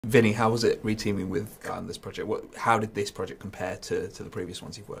Vinnie, how was it re-teaming with Guy on this project? How did this project compare to the previous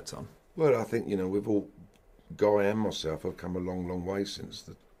ones you've worked on? Well, I think, we've all, Guy and myself, have come a long, long way since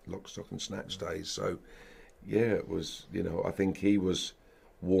the Lock, Stock and Snatch days. So, yeah, it was, I think he was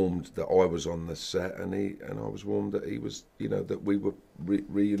warmed that I was on the set, and I was warmed that he was, that we were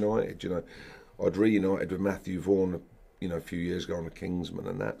reunited. I'd reunited with Matthew Vaughan, a few years ago on The Kingsman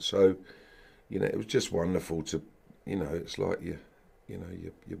and that. So, it was just wonderful to, it's like your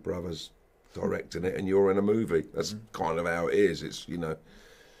brother's directing it and you're in a movie. That's kind of how it is. It's,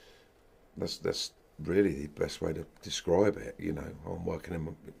 that's really the best way to describe it. I'm working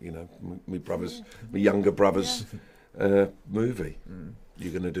in, my brother's, my younger brother's movie.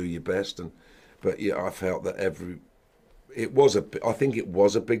 You're going to do your best, but yeah, I felt that I think it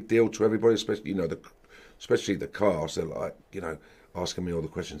was a big deal to everybody, especially especially the cast. They're like, asking me all the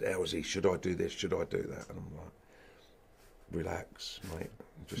questions. How is he? Should I do this? Should I do that? And I'm like, relax, mate.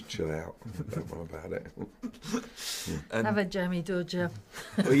 Just chill out. Don't worry about it. Have a jammy, Georgia.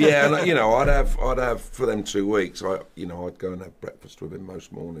 Well, yeah, and I'd have for them 2 weeks. I'd go and have breakfast with him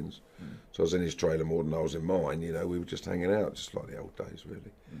most mornings. So I was in his trailer more than I was in mine. We were just hanging out, just like the old days,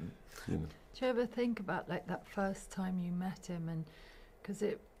 really. Do you ever think about that first time you met him, and because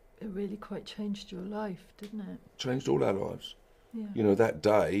it really quite changed your life, didn't it? Changed all our lives. Yeah. That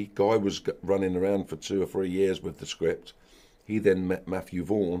day, Guy was running around for 2 or 3 years with the script. He then met Matthew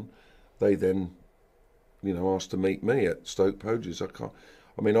Vaughan. They then, asked to meet me at Stoke Poges.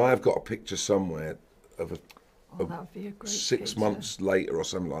 I have got a picture somewhere of that would be a great 6 picture. months later or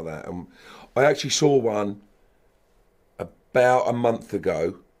something like that. And I actually saw one about a month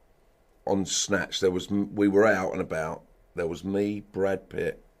ago on Snatch. We were out and about. There was me, Brad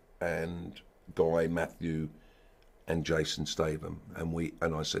Pitt, and Guy, Matthew, and Jason Statham.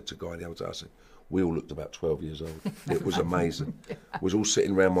 And I said to Guy the other day, I said, we all looked about 12 years old. It was amazing. We was all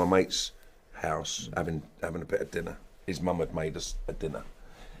sitting around my mate's house having a bit of dinner. His mum had made us a dinner.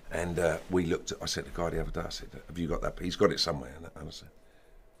 And I said to Guy the other day, I said, have you got that? He's got it somewhere. And I said,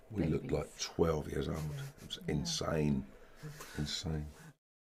 we looked like 12 years old. It was insane. Insane.